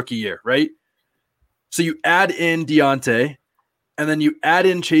Deontay in his rookie year, right? So you add in Deontay, and then you add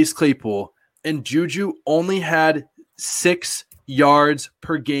in Chase Claypool, and Juju only had 6 yards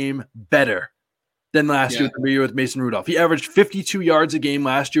per game better than last year with Mason Rudolph. He averaged 52 yards a game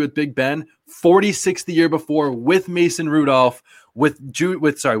last year with Big Ben, 46 the year before with Mason Rudolph, with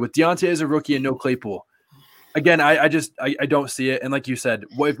Deontay as a rookie and no Claypool. Again, I don't see it. And like you said,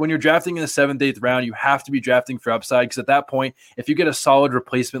 when you're drafting in the 7th, 8th round, you have to be drafting for upside because at that point, if you get a solid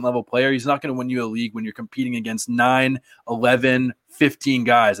replacement level player, he's not going to win you a league when you're competing against 9, 11, 15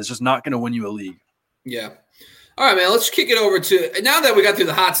 guys. It's just not going to win you a league. Yeah. All right, man, let's kick it over to – now that we got through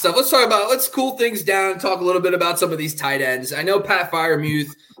the hot stuff, let's cool things down and talk a little bit about some of these tight ends. I know Pat Freiermuth.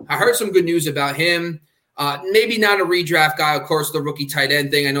 I heard some good news about him. Maybe not a redraft guy, of course, the rookie tight end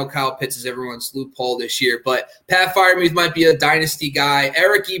thing. I know Kyle Pitts is everyone's loophole this year, but Pat Freiermuth might be a dynasty guy.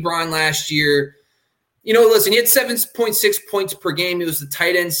 Eric Ebron last year, listen, he had 7.6 points per game. He was the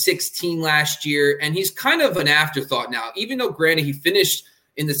tight end 16 last year, and he's kind of an afterthought now. Even though, granted, he finished –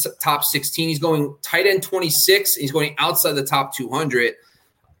 in the top 16. He's going tight end 26. He's going outside the top 200.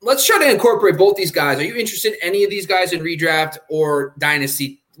 Let's try to incorporate both these guys. Are you interested in any of these guys in redraft or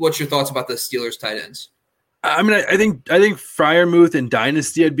dynasty? What's your thoughts about the Steelers tight ends? I mean, I think Freiermuth and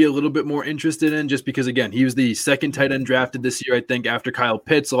Dynasty I'd be a little bit more interested in, just because, again, he was the second tight end drafted this year, I think, after Kyle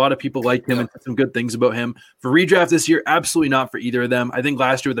Pitts. A lot of people liked him and said some good things about him. For redraft this year, absolutely not for either of them. I think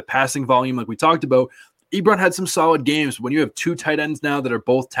last year with the passing volume, like we talked about, Ebron had some solid games. When you have two tight ends now that are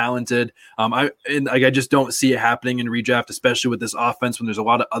both talented, I just don't see it happening in redraft, especially with this offense when there's a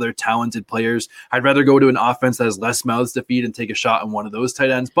lot of other talented players. I'd rather go to an offense that has less mouths to feed and take a shot on one of those tight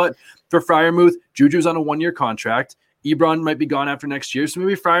ends. But for Freiermuth, Juju's on a 1-year contract. Ebron might be gone after next year, so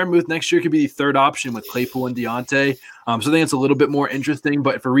maybe Freiermuth next year could be the third option with Claypool and Deontay. So I think it's a little bit more interesting.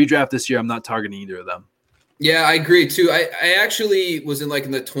 But for redraft this year, I'm not targeting either of them. Yeah, I agree too. I actually was in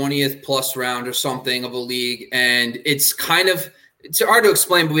the 20th plus round or something of a league, and it's hard to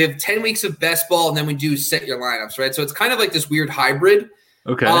explain, but we have 10 weeks of best ball, and then we do set your lineups, right? So it's kind of like this weird hybrid.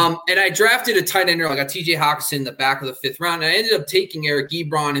 Okay. And I drafted a tight end, I got TJ Hawkinson in the back of the 5th round, and I ended up taking Eric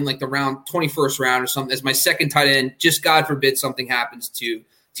Ebron in the 21st round or something as my second tight end. Just God forbid something happens to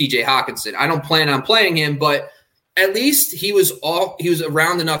TJ Hawkinson. I don't plan on playing him, but at least he was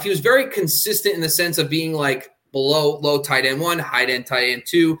around enough. He was very consistent in the sense of being below low tight end 1, high end tight end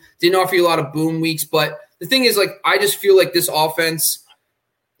 2. Didn't offer you a lot of boom weeks, but the thing is, I just feel like this offense.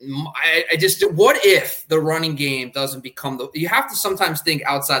 What if the running game doesn't become you have to sometimes think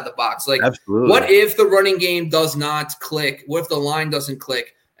outside the box. Absolutely. What if the running game does not click? What if the line doesn't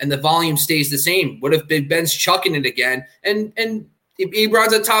click and the volume stays the same? What if Big Ben's chucking it again? And if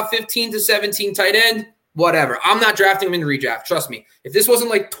Ebron's a top 15 to 17 tight end, whatever. I'm not drafting him in redraft. Trust me. If this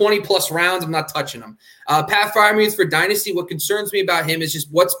wasn't 20-plus rounds, I'm not touching him. Pat Freiermuth for Dynasty, what concerns me about him is just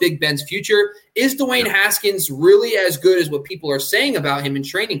what's Big Ben's future. Is Dwayne Haskins really as good as what people are saying about him in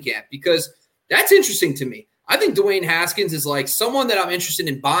training camp? Because that's interesting to me. I think Dwayne Haskins is someone that I'm interested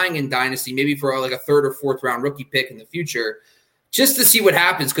in buying in Dynasty, maybe for a 3rd or 4th round rookie pick in the future, just to see what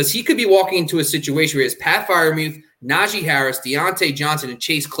happens, because he could be walking into a situation where he has Pat Freiermuth, Najee Harris, Deontay Johnson, and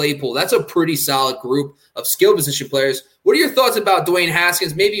Chase Claypool. That's a pretty solid group of skill position players. What are your thoughts about Dwayne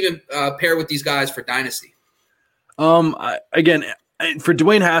Haskins, maybe even pair with these guys for Dynasty? For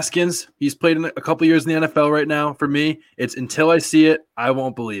Dwayne Haskins, he's played in a couple years in the NFL right now. For me, it's until I see it, I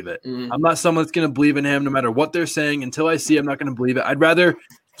won't believe it. I'm not someone that's going to believe in him no matter what they're saying. Until I see it, I'm not going to believe it. I'd rather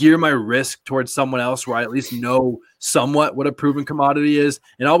gear my risk towards someone else where I at least know somewhat what a proven commodity is.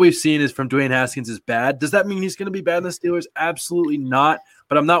 And all we've seen is from Dwayne Haskins is bad. Does that mean he's going to be bad in the Steelers? Absolutely not.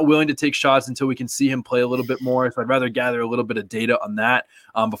 But I'm not willing to take shots until we can see him play a little bit more. So I'd rather gather a little bit of data on that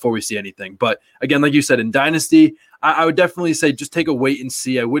before we see anything. But again, like you said, in Dynasty, I would definitely say just take a wait and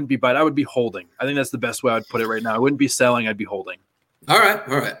see. I wouldn't be buying. I would be holding. I think that's the best way I would put it right now. I wouldn't be selling. I'd be holding. All right.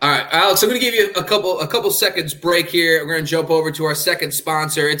 Alex, I'm going to give you a couple seconds break here. We're going to jump over to our second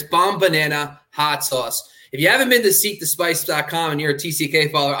sponsor. It's Bomb Banana Hot Sauce. If you haven't been to seekthespice.com and you're a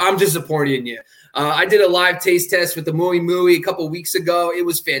TCK follower, I'm disappointed in you. I did a live taste test with the Mooey Mooey a couple weeks ago. It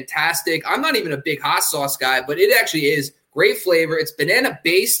was fantastic. I'm not even a big hot sauce guy, but it actually is great flavor. It's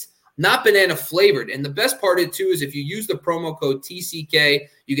banana-based, not banana-flavored. And the best part of it, too, is if you use the promo code TCK,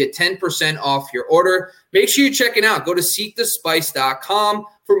 you get 10% off your order. Make sure you check it out. Go to seekthespice.com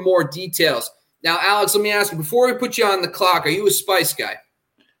for more details. Now, Alex, let me ask you, before we put you on the clock, are you a spice guy?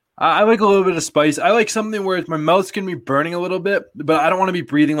 I like a little bit of spice. I like something where my mouth's going to be burning a little bit, but I don't want to be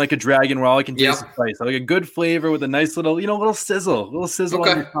breathing like a dragon where all I can taste is spice. I like a good flavor with a nice little sizzle on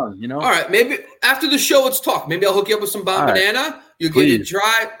your tongue, All right, maybe after the show, let's talk. Maybe I'll hook you up with some Bomb Banana. You'll get it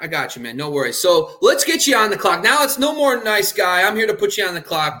dry. I got you, man. No worries. So let's get you on the clock. Now it's no more nice guy. I'm here to put you on the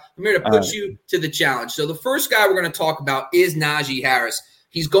clock. I'm here to put you to the challenge. So the first guy we're going to talk about is Najee Harris.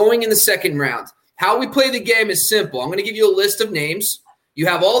 He's going in the 2nd round. How we play the game is simple. I'm going to give you a list of names. You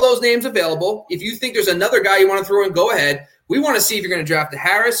have all those names available. If you think there's another guy you want to throw in, go ahead. We want to see if you're going to draft a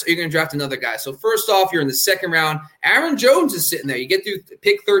Harris or you're going to draft another guy. So first off, you're in the 2nd round. Aaron Jones is sitting there. You get through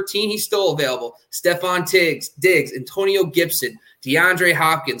pick 13. He's still available. Stephon Diggs, Antonio Gibson, DeAndre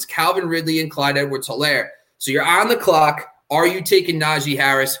Hopkins, Calvin Ridley, and Clyde Edwards-Helaire. So you're on the clock. Are you taking Najee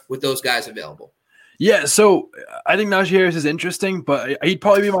Harris with those guys available? Yeah, so I think Najee Harris is interesting, but he'd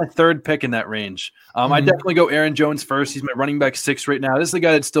probably be my 3rd pick in that range. I'd definitely go Aaron Jones first. He's my running back 6 right now. This is the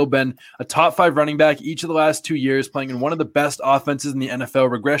guy that's still been a top 5 running back each of the last 2 years, playing in one of the best offenses in the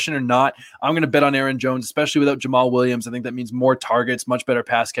NFL, regression or not. I'm going to bet on Aaron Jones, especially without Jamal Williams. I think that means more targets, much better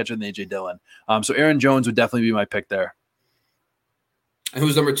pass catcher than A.J. Dillon. So Aaron Jones would definitely be my pick there. And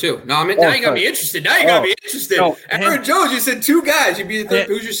who's number 2? Now you got me interested. Aaron Jones, you said 2 guys. You'd be the third.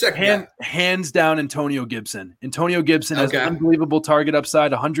 Who's your second guy? Hands down, Antonio Gibson. Antonio Gibson has unbelievable target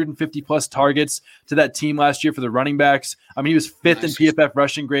upside, 150-plus targets to that team last year for the running backs. I mean, he was 5th in PFF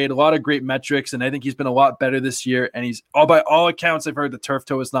rushing grade, a lot of great metrics, and I think he's been a lot better this year. And he's by all accounts, I've heard the turf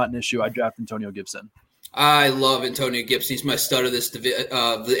toe is not an issue. I draft Antonio Gibson. I love Antonio Gibson. He's my stud of the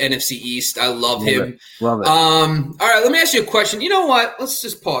NFC East. I love him. Love it. All right, let me ask you a question. You know what? Let's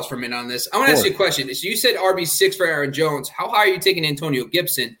just pause for a minute on this. I want to ask you a question. So you said RB6 for Aaron Jones. How high are you taking Antonio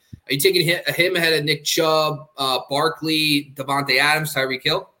Gibson? Are you taking him ahead of Nick Chubb, Barkley, Devontae Adams, Tyreek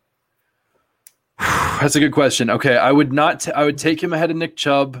Hill? That's a good question. Okay, I would not. I would take him ahead of Nick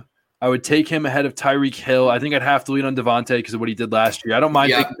Chubb. I would take him ahead of Tyreek Hill. I think I'd have to lean on Devontae because of what he did last year. I don't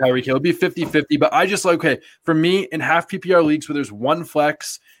mind taking Tyreek Hill. It'd be 50-50, but I just okay, for me, in half PPR leagues where there's one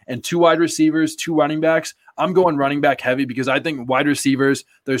flex and two wide receivers, two running backs, I'm going running back heavy because I think wide receivers,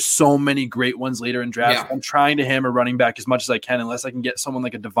 there's so many great ones later in drafts. Yeah. I'm trying to hammer running back as much as I can unless I can get someone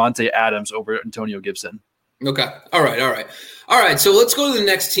like a Devontae Adams over Antonio Gibson. Okay. All right. So let's go to the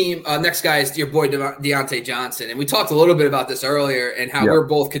next team. Next guy is your boy Deontay Johnson. And we talked a little bit about this earlier and how we're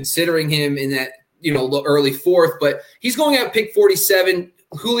both considering him in that, early fourth, but he's going at pick 47,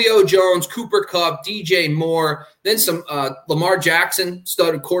 Julio Jones, Cooper Kupp, DJ Moore, then some Lamar Jackson,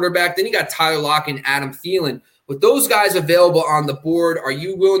 stud quarterback. Then you got Tyler Lockett and Adam Thielen. With those guys available on the board, are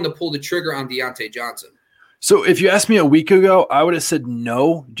you willing to pull the trigger on Deontay Johnson? So if you asked me a week ago, I would have said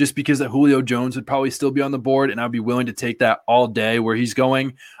no, just because that Julio Jones would probably still be on the board, and I'd be willing to take that all day where he's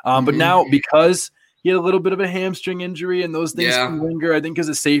going. But now, because he had a little bit of a hamstring injury and those things can linger, I think because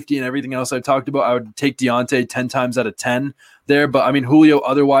of safety and everything else I've talked about, I would take Deontay 10 times out of 10 there. But, I mean, Julio,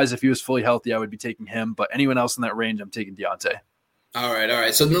 otherwise, if he was fully healthy, I would be taking him. But anyone else in that range, I'm taking Deontay. All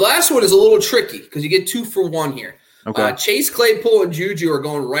right. So the last one is a little tricky because you get 2 for 1 here. Okay. Chase Claypool and Juju are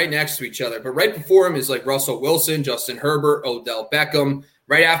going right next to each other, but right before him is like Russell Wilson, Justin Herbert, Odell Beckham.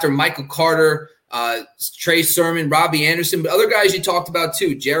 Right after Michael Carter, Trey Sermon, Robbie Anderson, but other guys you talked about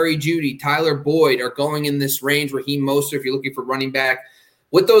too, Jerry Jeudy, Tyler Boyd are going in this range. Raheem Mostert, if you're looking for running back.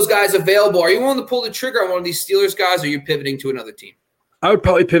 With those guys available, are you willing to pull the trigger on one of these Steelers guys, or are you pivoting to another team? I would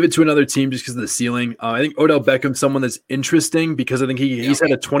probably pivot to another team just because of the ceiling. I think Odell Beckham's someone that's interesting because I think he's had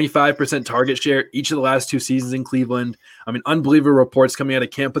a 25% target share each of the last 2 seasons in Cleveland. I mean, unbelievable reports coming out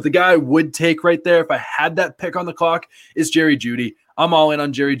of camp. But the guy I would take right there if I had that pick on the clock is Jerry Jeudy. I'm all in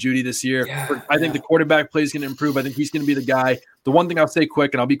on Jerry Jeudy this year. I think the quarterback play is going to improve. I think he's going to be the guy. The one thing I'll say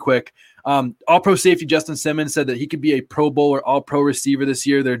quick, and I'll be quick, all-pro safety Justin Simmons said that he could be a Pro Bowl or all-pro receiver this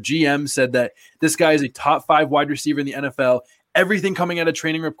year. Their GM said that this guy is a top 5 wide receiver in the NFL. Everything coming out of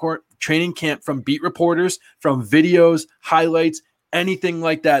training camp from beat reporters, from videos, highlights, anything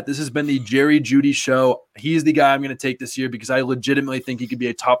like that. This has been the Jerry Jeudy show. He's the guy I'm going to take this year because I legitimately think he could be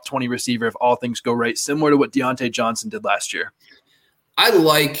a top 20 receiver if all things go right, similar to what Deontay Johnson did last year. I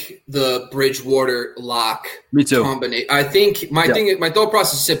like the Bridgewater lock. Me too. Combination. I think my thought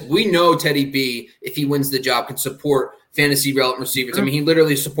process is simple. We know Teddy B, if he wins the job, can support fantasy relevant receivers. I mean, he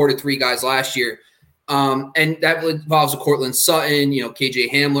literally supported 3 guys last year. And that involves a Cortland Sutton, KJ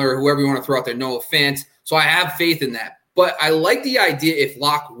Hamler, whoever you want to throw out there, Noah Fant. So I have faith in that. But I like the idea if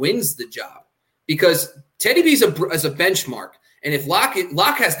Locke wins the job because Teddy B is a benchmark. And if Locke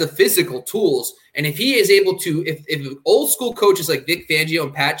has the physical tools, and if he is able to, if old school coaches like Vic Fangio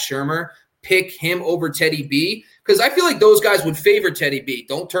and Pat Shurmur pick him over Teddy B, because I feel like those guys would favor Teddy B.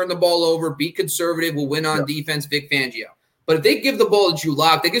 Don't turn the ball over, be conservative, we'll win on defense, Vic Fangio. But if they give the ball to Drew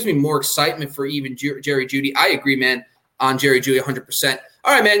Lock, that gives me more excitement for even Jerry Jeudy. I agree, man, on Jerry Jeudy 100%.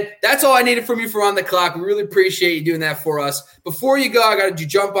 All right, man, that's all I needed from you for On the Clock. We really appreciate you doing that for us. Before you go, I got to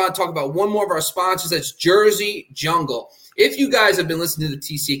jump on and talk about one more of our sponsors. That's Jersey Jungle. If you guys have been listening to the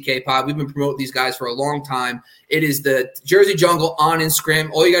TCK pod, we've been promoting these guys for a long time. It is the Jersey Jungle on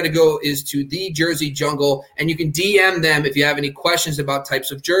Instagram. All you got to go is to the Jersey Jungle, and you can DM them if you have any questions about types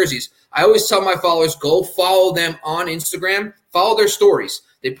of jerseys. I always tell my followers, go follow them on Instagram. Follow their stories.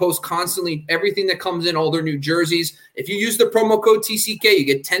 They post constantly everything that comes in, all their new jerseys. If you use the promo code TCK, you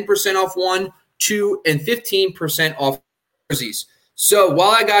get 10% off 1, 2, and 15% off jerseys. So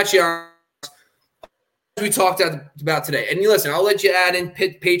while I got you on, we talked about today. And you listen, I'll let you add in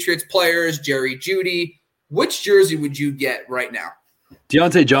Patriots players, Jerry Jeudy. Which jersey would you get right now?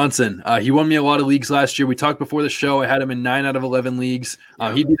 Deontay Johnson. He won me a lot of leagues last year. We talked before the show. I had him in 9 out of 11 leagues.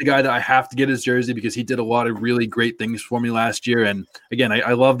 He'd be the guy that I have to get his jersey because he did a lot of really great things for me last year. And again,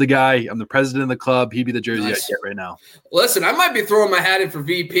 I love the guy. I'm the president of the club. He'd be the jersey I get right now. Listen, I might be throwing my hat in for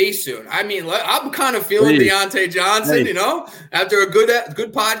VP soon. I mean, I'm kind of feeling Deontay Johnson, after a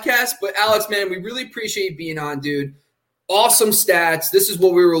good podcast. But Alex, man, we really appreciate you being on, dude. Awesome stats. This is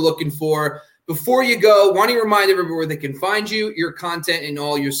what we were looking for. Before you go, why don't you remind everybody where they can find you, your content, and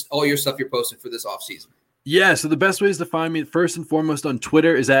all your stuff you're posting for this offseason? Yeah, so the best ways to find me, first and foremost on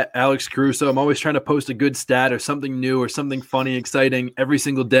Twitter, is at Alex Caruso. I'm always trying to post a good stat or something new or something funny, exciting every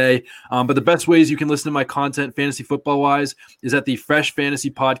single day. But the best ways you can listen to my content, fantasy football-wise, is at the Fresh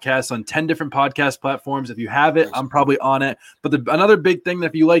Fantasy Podcast on 10 different podcast platforms. If you have it, I'm probably on it. But another big thing that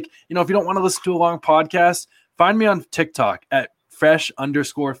if you like, if you don't want to listen to a long podcast, find me on TikTok at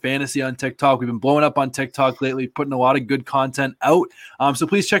Fresh_fantasy on TikTok. We've been blowing up on TikTok lately, putting a lot of good content out. So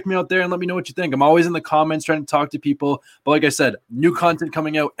please check me out there and let me know what you think. I'm always in the comments trying to talk to people. But like I said, new content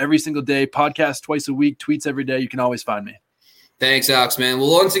coming out every single day, podcast twice a week, tweets every day. You can always find me. Thanks, Alex, man. Well,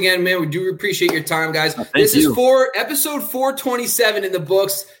 once again, man, we do appreciate your time, guys. This is episode 427 in the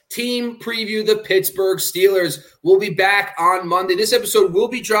books. Team preview, the Pittsburgh Steelers. We'll be back on Monday. This episode will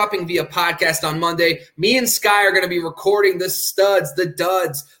be dropping via podcast on Monday. Me and Sky are going to be recording the studs, the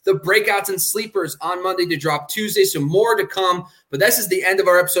duds, the breakouts and sleepers on Monday to drop Tuesday. So more to come. But this is the end of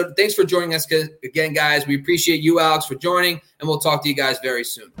our episode. Thanks for joining us again, guys. We appreciate you, Alex, for joining, and we'll talk to you guys very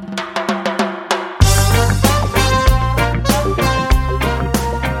soon.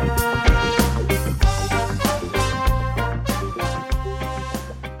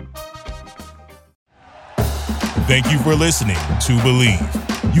 Thank you for listening to Believe.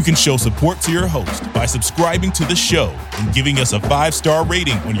 You can show support to your host by subscribing to the show and giving us a 5-star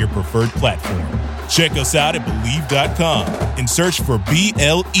rating on your preferred platform. Check us out at Believe.com and search for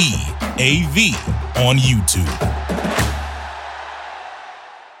BLEAV on YouTube.